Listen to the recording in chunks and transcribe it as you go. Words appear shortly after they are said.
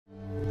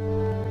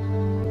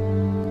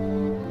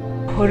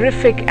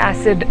horrific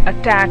acid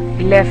attack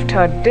left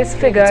her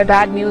disfigured.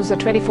 Bad news, a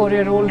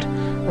 24-year-old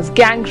was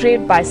gang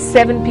raped by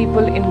 7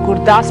 people in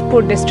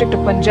Gurdaspur district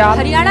of Punjab.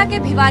 Haryana के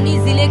भिवानी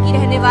जिले की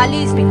रहने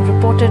वाली is being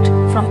reported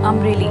from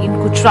Amreli in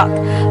Gujarat.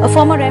 A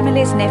former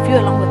MLA's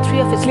nephew along with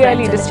 3 of his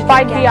Clearly, friends.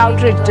 despite the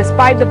outrage,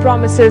 despite the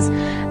promises,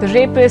 the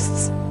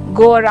rapists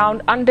go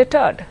around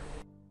undeterred.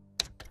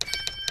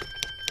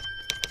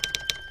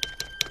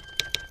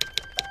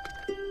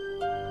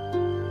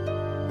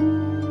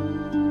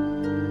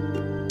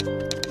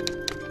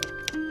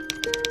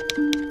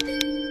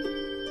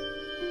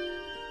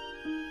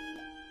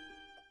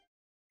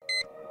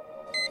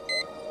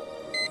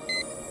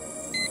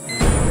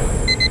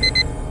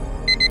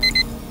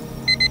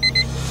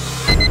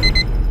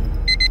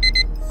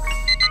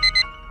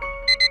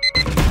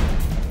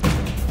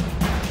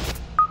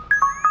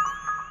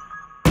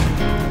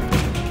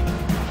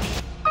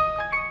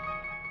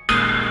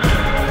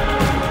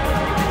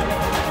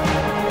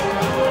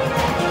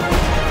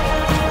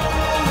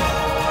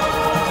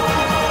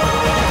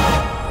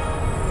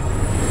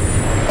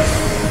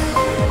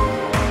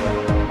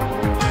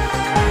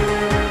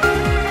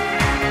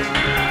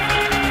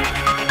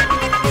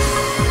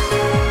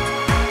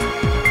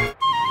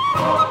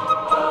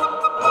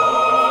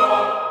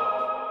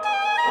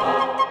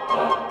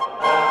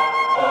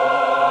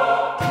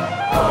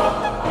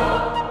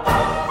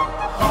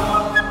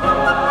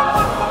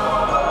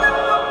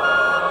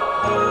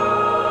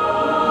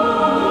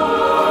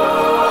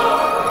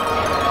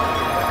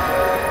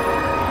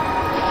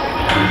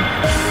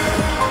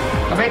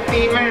 अबे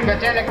 3 minute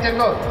बचे lecture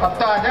को, अब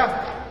तो आ जाओ।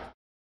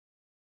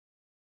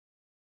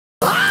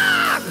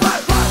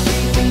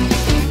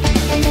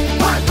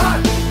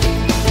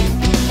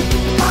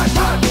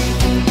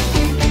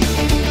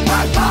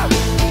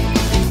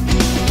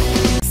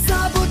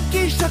 साबुत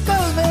की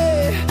शक्ल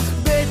में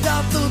बेटा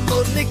तू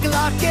तो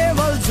निकला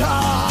केवल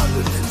झाग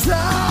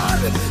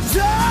झाग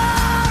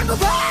झाग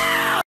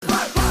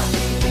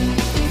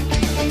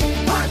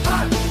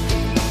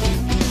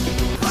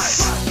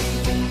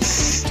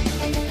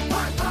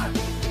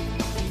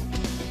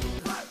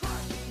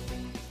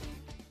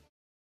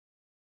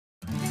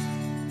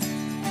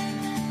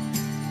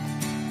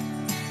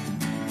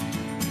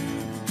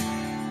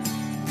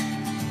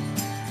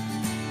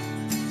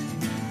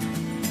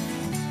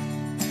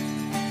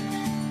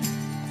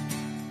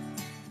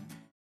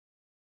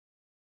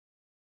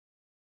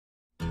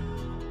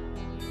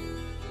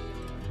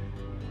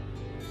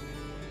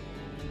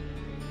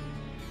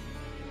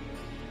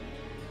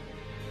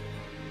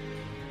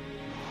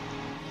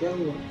क्या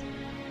हुआ?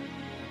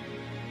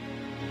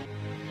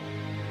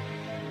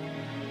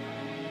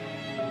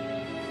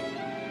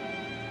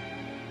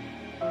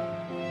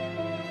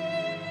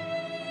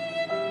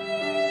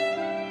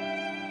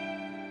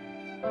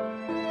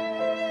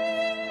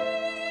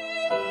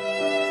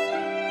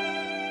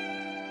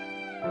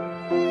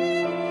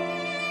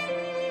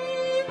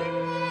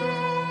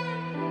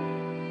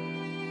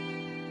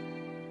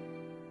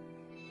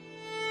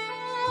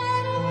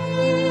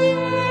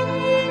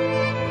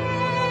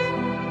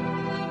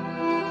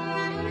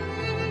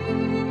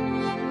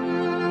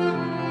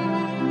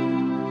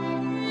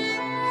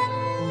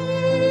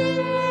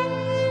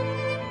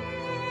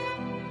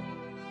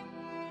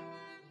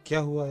 क्या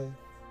हुआ है?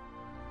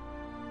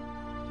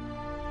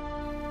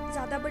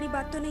 ज्यादा बड़ी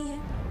बात तो नहीं है।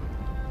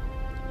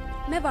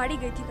 मैं वाड़ी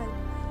गई थी कल।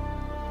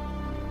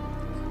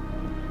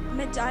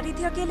 मैं जा रही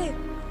थी अकेले।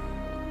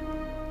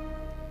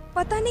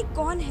 पता नहीं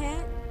कौन है,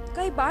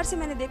 कई बार से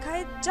मैंने देखा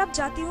है, जब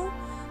जाती हूँ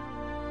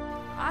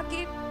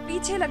आगे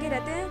पीछे लगे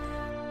रहते हैं।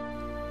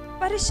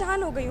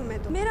 परेशान हो गई हूँ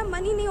मैं तो। मेरा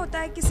मन ही नहीं होता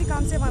है किसी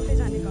काम से वहां पे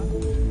जाने का।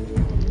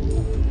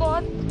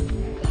 बहुत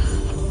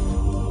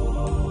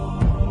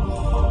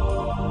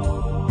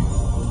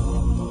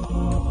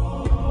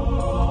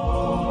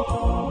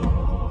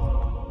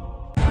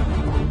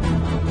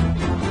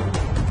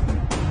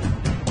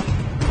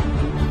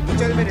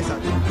चल मेरे साथ।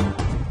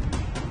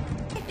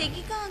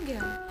 टेकी कहाँ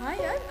गया? हाँ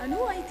यार,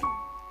 अनु आई थी,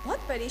 बहुत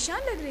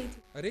परेशान लग रही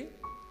थी। अरे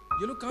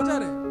ये लोग कहाँ जा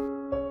रहे हैं?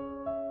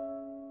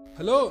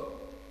 हेलो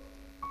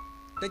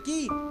टेकी,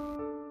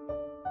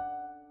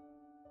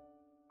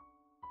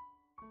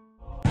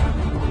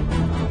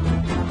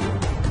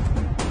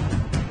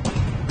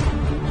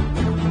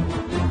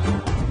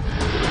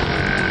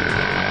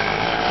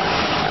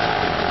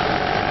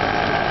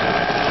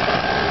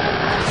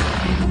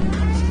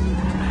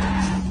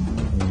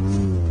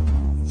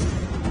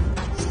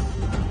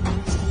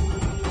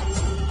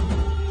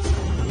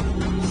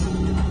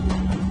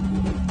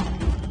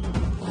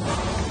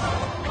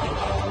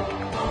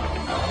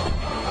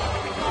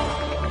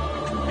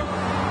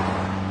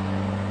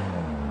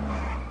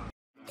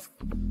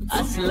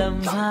 असलम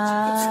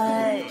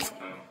भाई,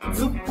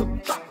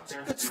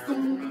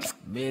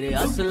 मेरे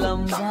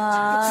असलम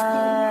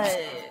भाई,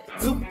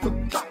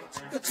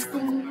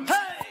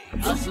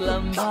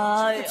 असलम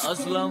भाई,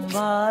 असलम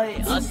भाई,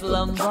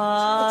 असलम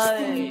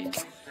भाई।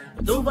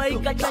 दुबई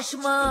का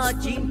चश्मा,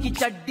 चीन की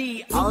चड्डी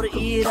और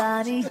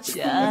ईरानी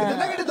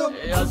चाय।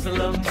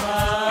 असलम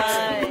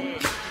भाई,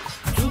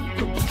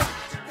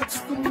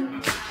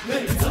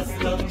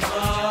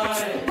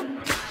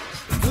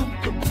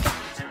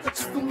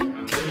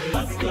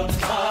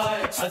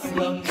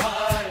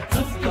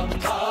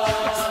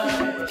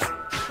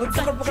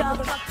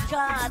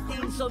 दूंगा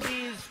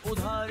 320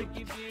 उधार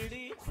की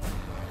पीढ़ी।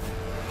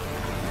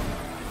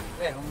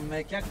 हम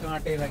में क्या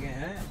कांटे लगे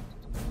हैं।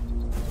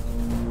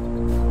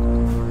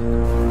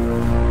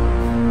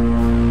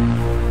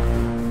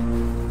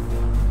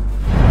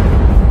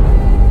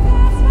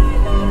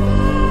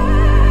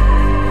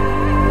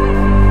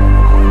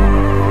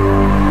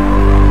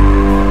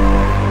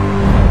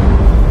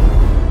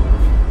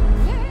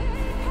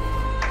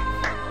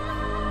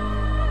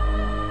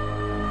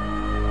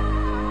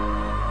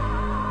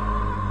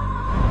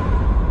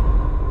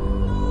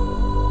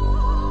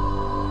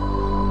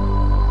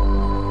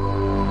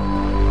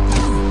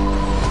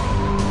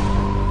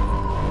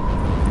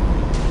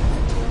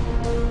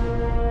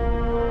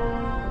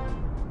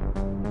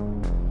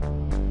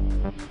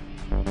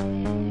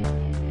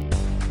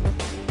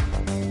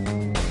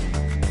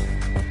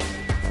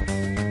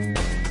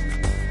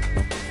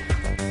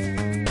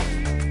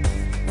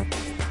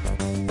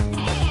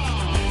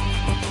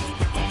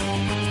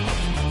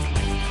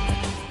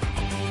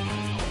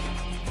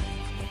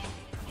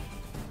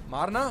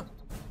 मारना,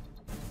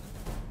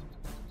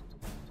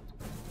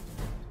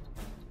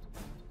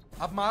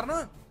 अब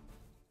मारना।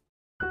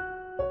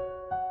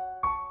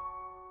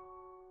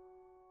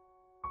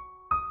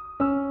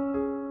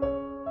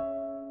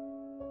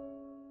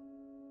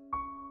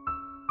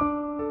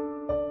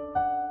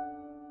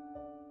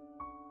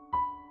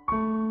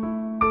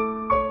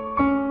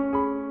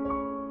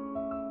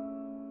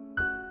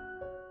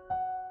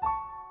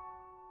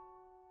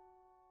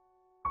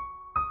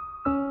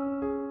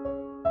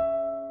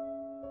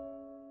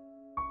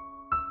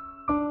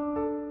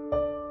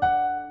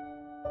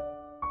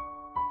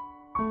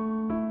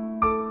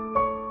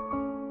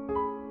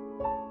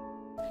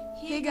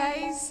 Hey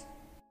guys,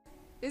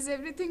 is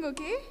everything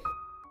okay?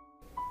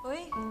 ओए,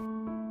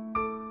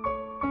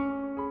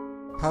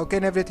 how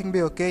can everything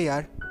B okay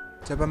यार,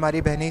 जब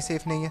हमारी बहनें ही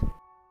सेफ नहीं है।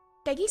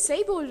 टैगी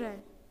सही बोल रहा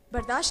है,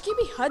 बर्दाश्त की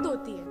भी हद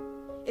होती है।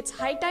 It's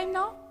high time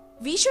now,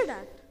 we should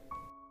act.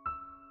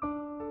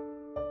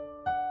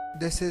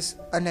 This is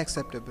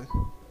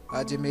unacceptable.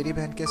 आज ये मेरी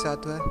बहन के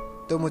साथ हुआ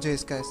है तो मुझे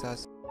इसका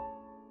एहसास।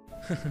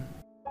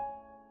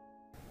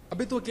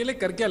 अभी तू अकेले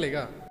कर क्या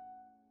लेगा?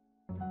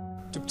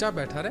 चुपचाप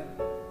बैठा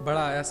रहे,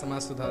 बड़ा आया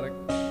समाज सुधारक।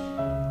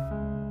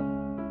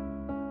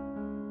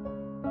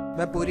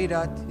 मैं पूरी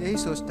रात यही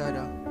सोचता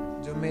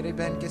रहा, जो मेरी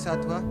बहन के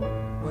साथ हुआ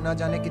वो ना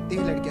जाने कितनी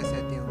ही लड़कियां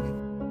सहती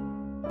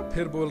होंगी।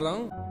 फिर बोल रहा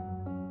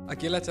हूँ,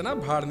 अकेला चना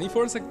भाड़ नहीं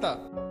फोड़ सकता।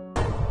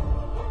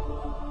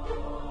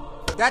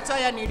 That's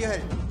why I need your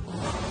help.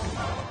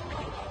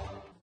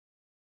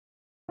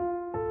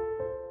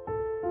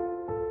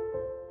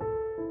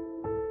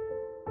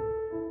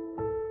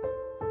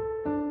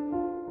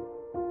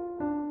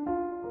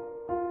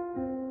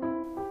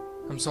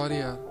 I'm sorry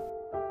यार,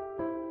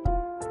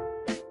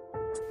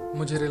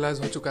 मुझे रियलाइज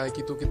हो चुका है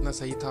कि तू कितना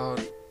सही था और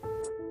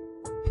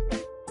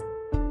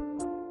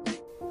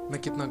मैं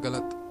कितना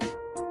गलत।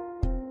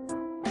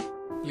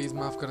 प्लीज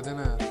माफ कर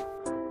देना यार।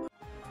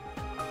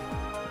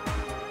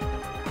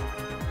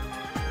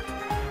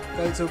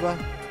 कल सुबह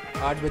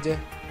 8 बजे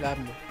लैब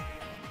में।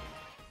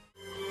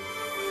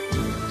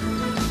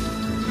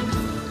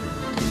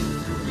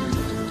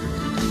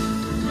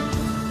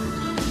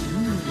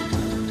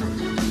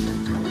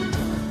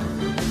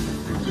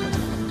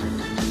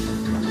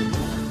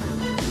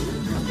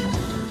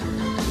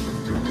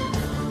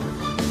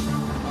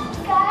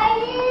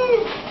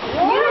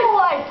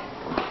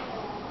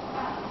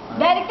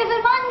 डायरेक्टर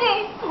सर मान गए।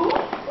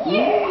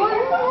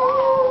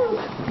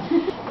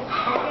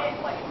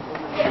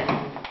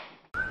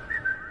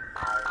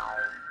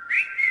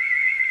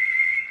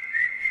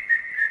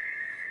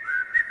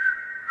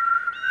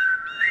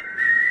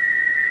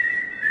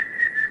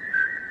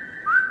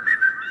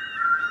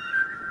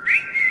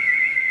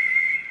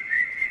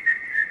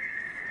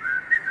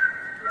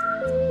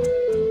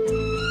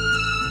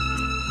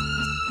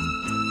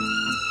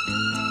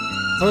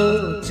 हो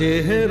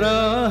चेहरा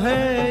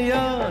है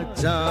या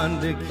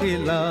चांद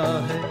खिला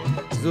है,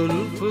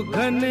 जुल्फ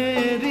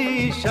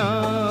घनेरी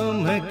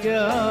शाम है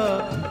क्या,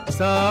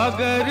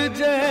 सागर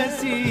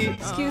जैसी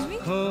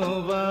आँखों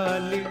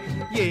वाली,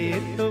 ये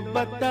तो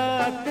बता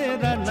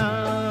तेरा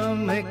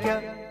नाम है क्या।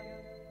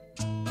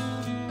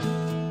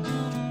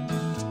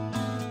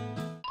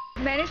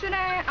 मैंने सुना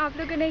है आप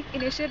लोगों ने एक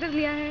इनिशिएटिव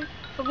लिया है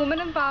for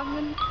women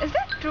empowerment, is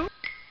that true?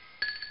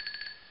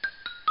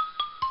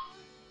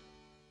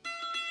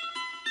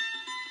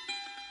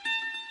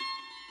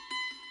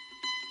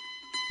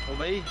 ओ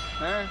भाई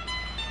हैं?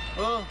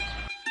 ओ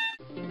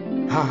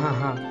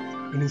हाँ,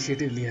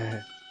 इनिशिएटिव लिया है।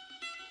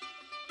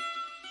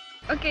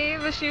 Okay,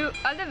 wish you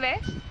all the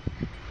best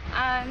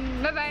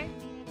and bye bye.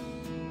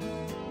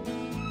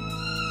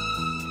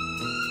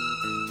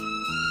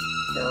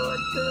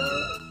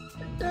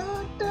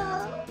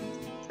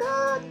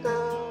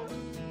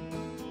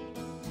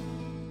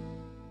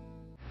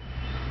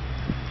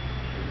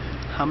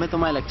 हमें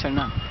तुम्हारे लक्षण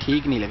ना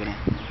ठीक नहीं लग रहे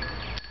हैं,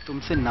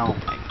 तुमसे ना हो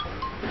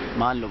पाएगा,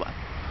 मान लो बात।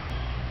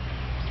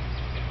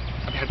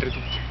 अब हट रही तू।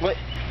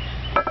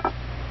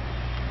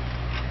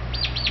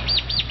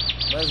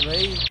 बस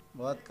भाई,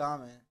 बहुत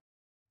काम है।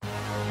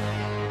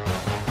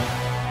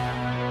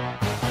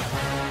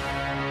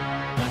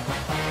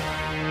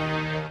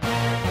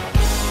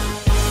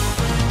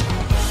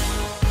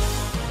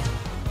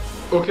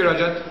 Okay,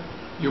 Rajat,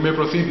 you may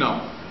proceed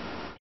now.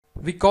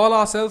 We call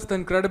ourselves the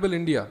incredible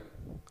India.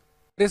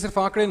 ये सिर्फ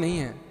आंकड़े नहीं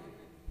हैं.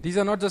 These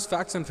are not just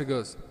facts and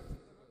figures.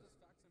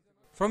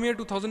 From year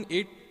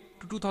 2008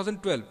 to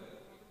 2012,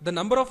 the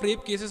number of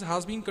rape cases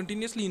has been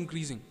continuously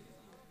increasing.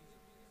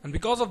 And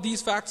because of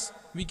these facts,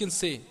 we can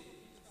say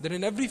that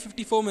in every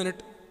 54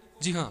 minutes,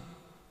 जी हाँ,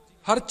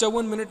 हर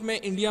 54 minute में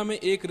India में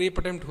एक rape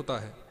attempt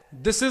होता है.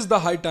 This is the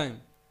high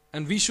time,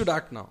 and we should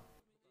act now.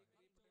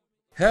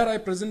 Here I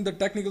present the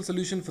technical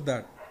solution for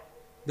that.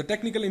 The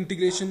technical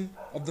integration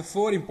of the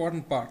 4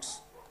 important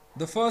parts.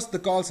 The first, the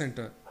call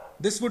center.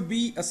 This would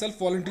be a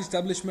self-voluntary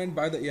establishment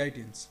by the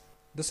AITians.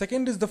 The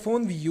second is the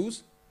phone we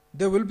use.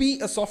 There will be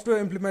a software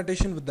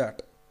implementation with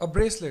that. A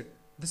bracelet.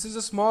 This is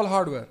a small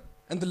hardware.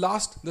 And the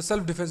last, the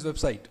self-defense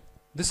website.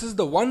 This is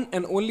the one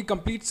and only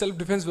complete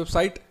self-defense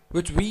website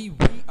which we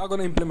are going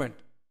to implement.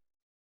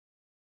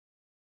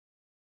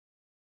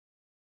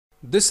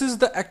 This is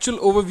the actual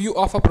overview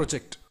of our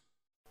project.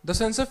 The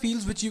sensor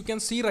fields which you can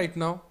see right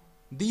now,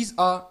 these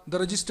are the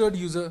registered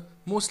user,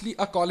 mostly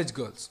are college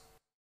girls.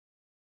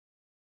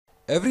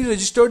 Every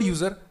registered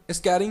user is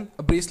carrying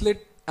a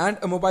bracelet and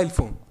a mobile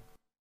phone.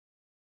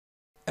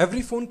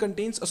 Every phone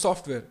contains a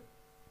software,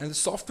 and the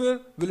software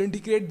will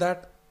integrate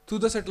that through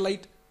the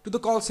satellite to the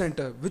call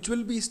center, which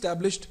will be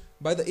established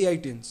by the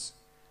AITians.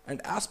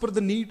 And as per the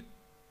need,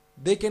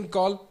 they can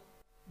call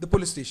the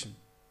police station.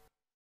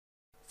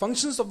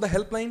 Functions of the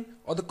helpline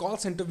or the call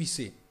center we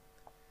say.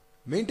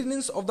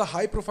 Maintenance of the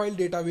high profile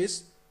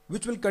database,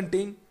 which will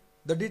contain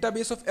the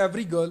database of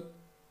every girl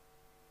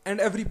and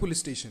every police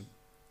station.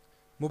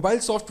 Mobile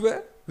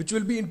software, which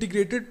will be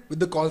integrated with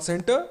the call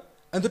center,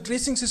 and the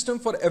tracing system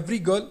for every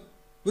girl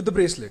with the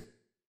bracelet.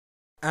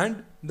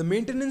 And the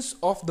maintenance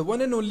of the one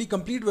and only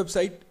complete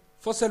website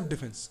for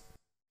self-defense.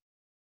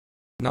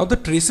 Now the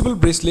traceable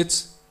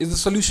bracelets is the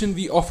solution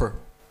we offer.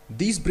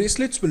 These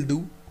bracelets will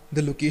do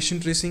the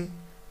location tracing,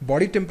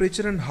 body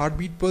temperature and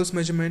heartbeat pulse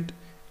measurement,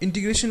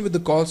 integration with the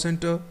call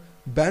center,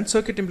 band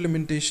circuit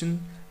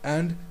implementation,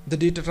 and the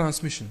data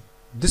transmission.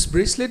 This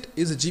bracelet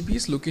is a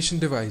GPS location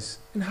device.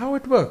 And how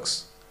it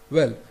works?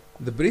 Well,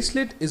 the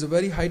bracelet is a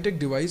very high-tech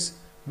device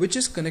which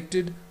is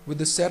connected with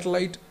the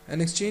satellite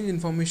and exchange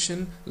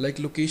information like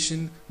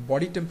location,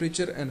 body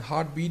temperature and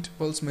heartbeat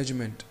pulse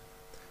measurement.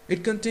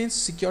 It contains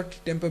security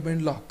temper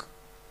band lock.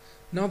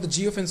 Now the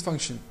geofence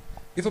function.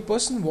 If a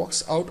person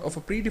walks out of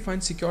a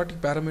predefined security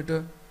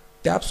parameter,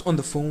 taps on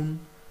the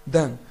phone,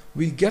 then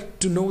we'll get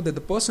to know that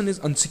the person is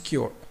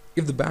unsecure.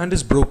 If the band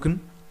is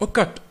broken or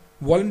cut,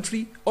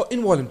 voluntary or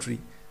involuntary,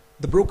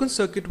 the broken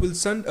circuit will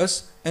send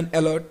us an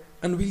alert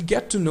and we'll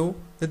get to know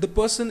that the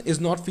person is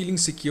not feeling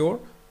secure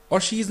or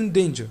she is in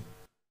danger.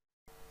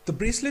 The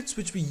bracelets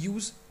which we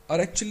use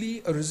are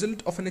actually a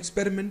result of an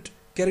experiment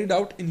carried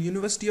out in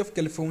University of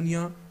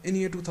California in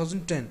year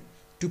 2010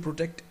 to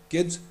protect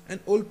kids and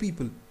old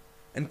people,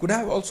 and could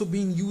have also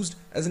been used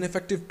as an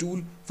effective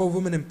tool for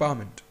women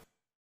empowerment.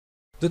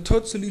 The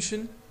third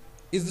solution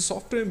is the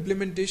software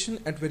implementation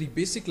at very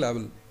basic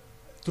level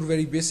through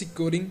very basic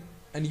coding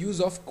and use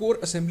of core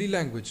assembly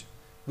language,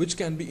 which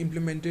can be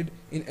implemented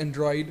in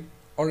Android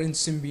or in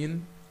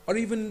Symbian or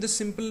even in the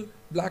simple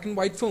black and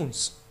white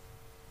phones.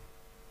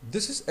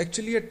 This is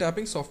actually a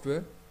tapping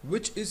software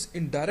which is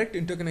in direct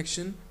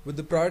interconnection with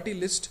the priority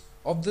list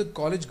of the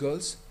college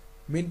girls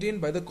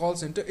maintained by the call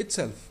center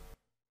itself.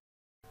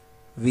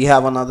 We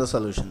have another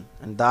solution,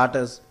 and that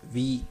is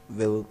We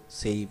Will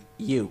Save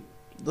You.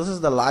 This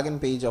is the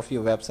login page of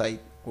your website,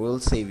 Will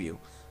Save You,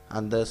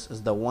 and this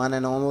is the one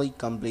and only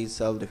complete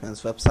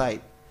self-defense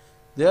website.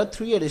 There are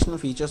 3 additional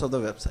features of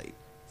the website.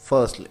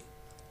 Firstly,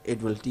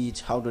 it will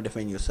teach how to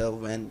defend yourself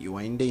when you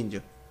are in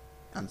danger.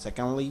 And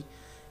secondly,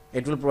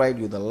 it will provide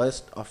you the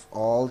list of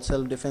all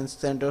self-defense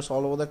centers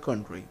all over the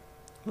country.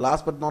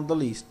 Last but not the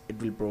least,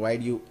 it will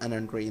provide you an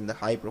entry in the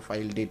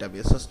high-profile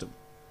database system.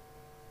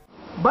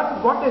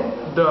 But what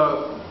if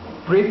the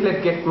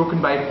bracelet gets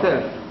broken by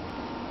itself?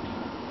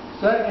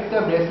 Sir, if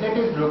the bracelet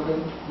is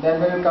broken,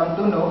 then we will come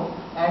to know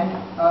and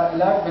an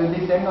alert will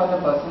be sent on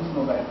the person's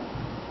mobile.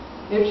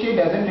 If she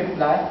doesn't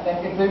reply,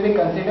 then it will be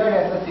considered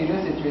as a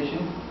serious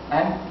situation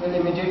and will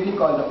immediately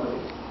call the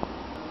police.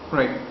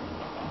 Right.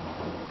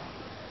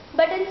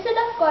 But instead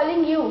of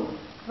calling you,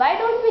 why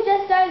don't we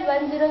just dial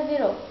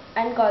 100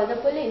 and call the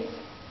police?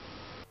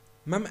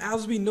 Ma'am,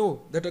 as we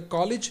know that a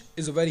college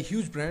is a very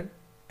huge brand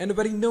and a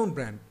very known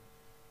brand,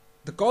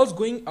 the calls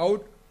going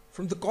out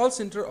from the call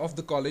center of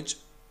the college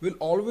will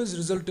always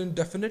result in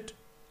definite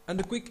and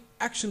a quick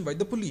action by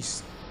the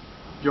police.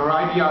 Your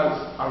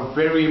ideas are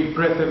very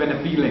impressive and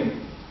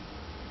appealing.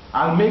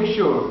 I'll make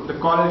sure the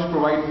college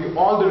provides you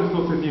all the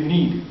resources you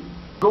need.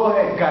 Go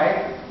ahead,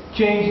 guys.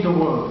 Change the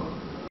world.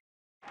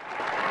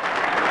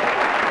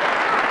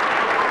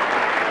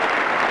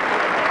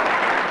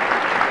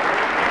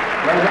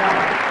 Well done.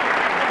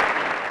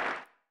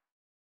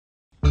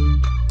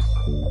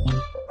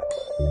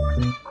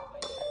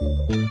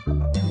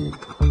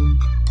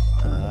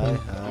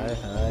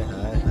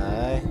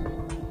 हाय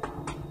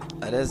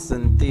अरे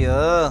सुनती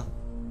हो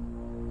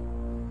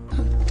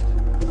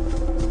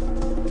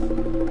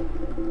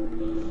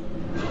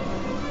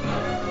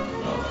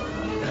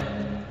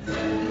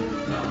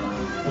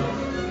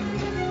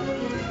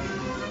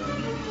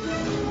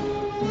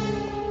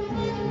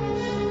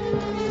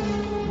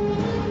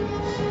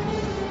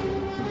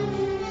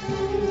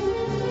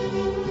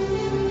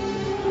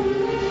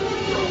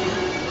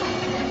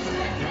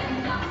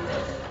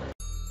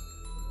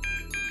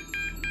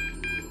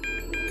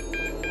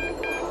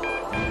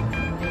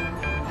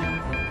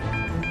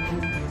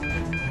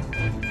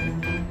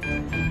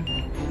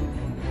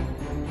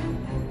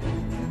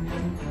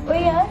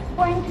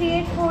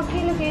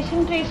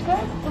location trace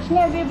कर,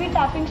 उसने अभी अभी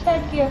tapping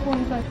start किया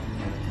phone पर।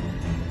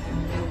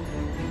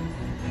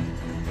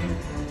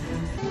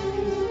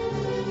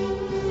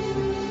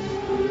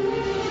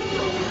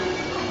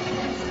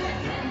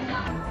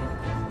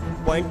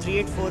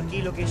 .384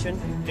 की लोकेशन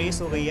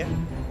ट्रेस हो गई है।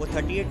 वो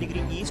 38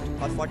 डिग्री ईस्ट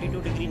और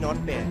 42 डिग्री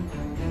नॉर्थ पे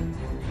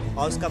है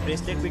और उसका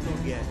ब्रेसलेट भी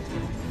टूट गया है।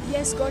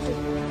 Yes, got it.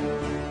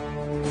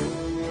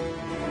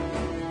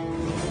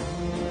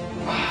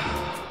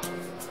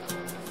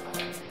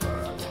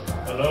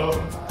 Hello,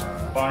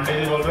 Pandey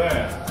ji बोल रहे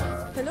हैं?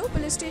 Hello,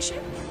 police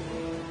station.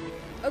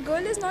 A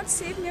girl is not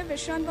safe near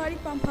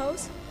Vishrantwadi pump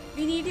house.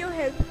 We need your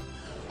help.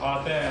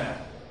 आते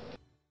हैं।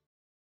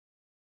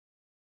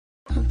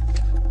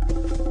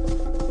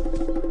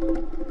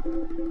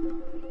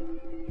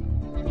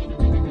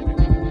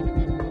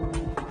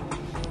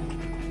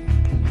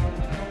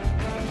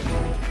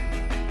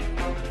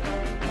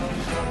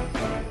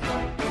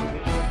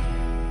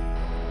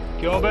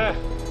 क्यों बे,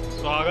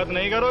 स्वागत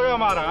नहीं करोगे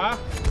हमारा? हाँ?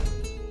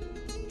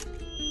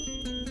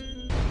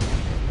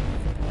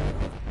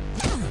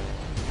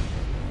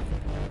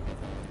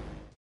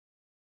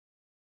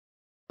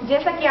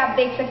 जैसा कि आप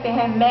देख सकते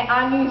हैं, मैं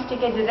आर्मी यूनिवर्सिटी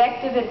के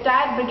director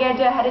retired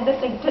brigadier Harinder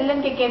Singh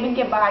Dhillon के केबिन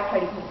के बाहर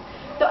खड़ी हूँ।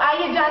 तो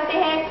आइए जानते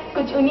हैं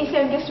कुछ उन्हीं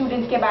से उनके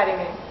स्टूडेंट्स के बारे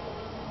में।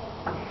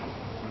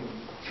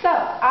 सर,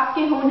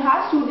 आपके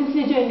होनहार स्टूडेंट्स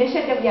ने जो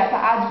इनिशिएटिव लिया था,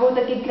 आज वो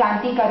तक एक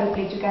क्रांति का रूप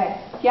ले चुका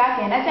है। क्या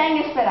कहना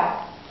चाहेंगे इस पर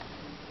आप?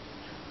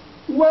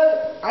 Well,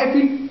 I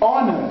feel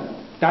honored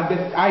that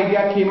this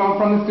idea came out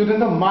from the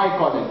students of my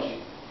college,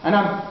 and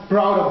I'm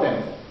proud of them.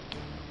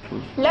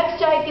 लक्ष्य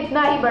चाहे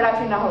कितना ही बड़ा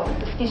क्यों ना हो,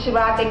 उसकी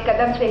शुरुआत एक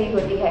कदम से ही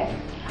होती है।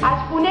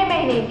 आज पुणे में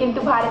ही नहीं,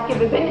 किंतु भारत के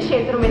विभिन्न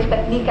क्षेत्रों में इस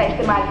तकनीक का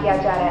इस्तेमाल किया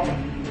जा रहा है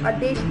और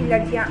देश की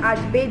लड़कियां आज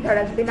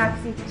बेधड़क बिना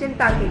किसी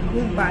चिंता के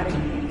घूम पा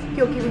रही हैं,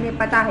 क्योंकि उन्हें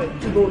पता है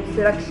कि वो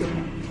सुरक्षित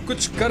है।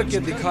 कुछ करके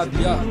दिखा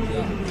दिया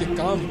कि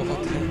काम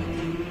बहुत है।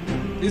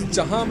 इस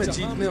जहां में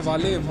जीतने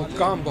वाले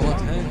मुकाम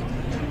बहुत हैं।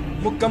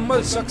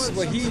 मुकम्मल शख्स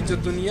वही जो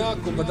दुनिया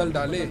को बदल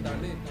डाले।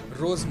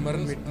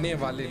 रोजमर्रा मिटने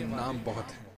वाले नाम बहुत हैं।